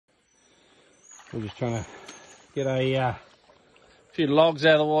We're just trying to get a few logs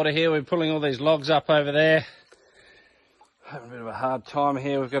out of the water here. We're pulling all these logs up over there. Having a bit of a hard time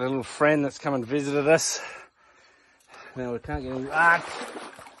here. We've got a little friend that's come and visited us. Now we can't get any...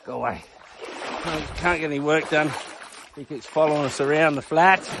 go away. Can't get any work done. He keeps following us around the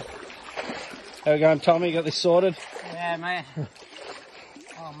flat. How we going, Tommy? You got this sorted? Yeah, mate.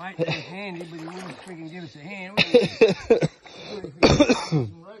 Oh, mate, that was handy, but he wouldn't freaking give us a hand, would he?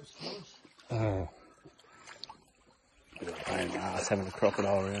 Pain in the ass having a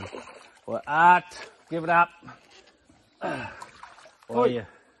crocodile around. Well, Art, give it up. While you're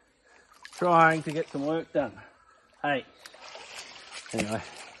trying to get some work done. Hey. Anyway,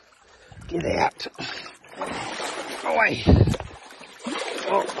 get out. Away.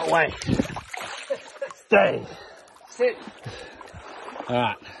 Oh, away. Stay. Sit.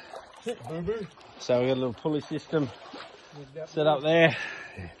 Alright. Sit, boo-boo. So we got a little pulley system set up there.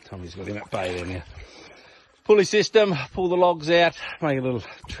 Yeah, Tommy's got him at bay there now. Pulley system, pull the logs out, make a little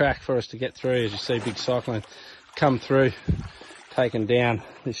track for us to get through. As you see, big cyclone come through, taking down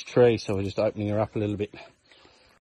this tree, so we're just opening her up a little bit.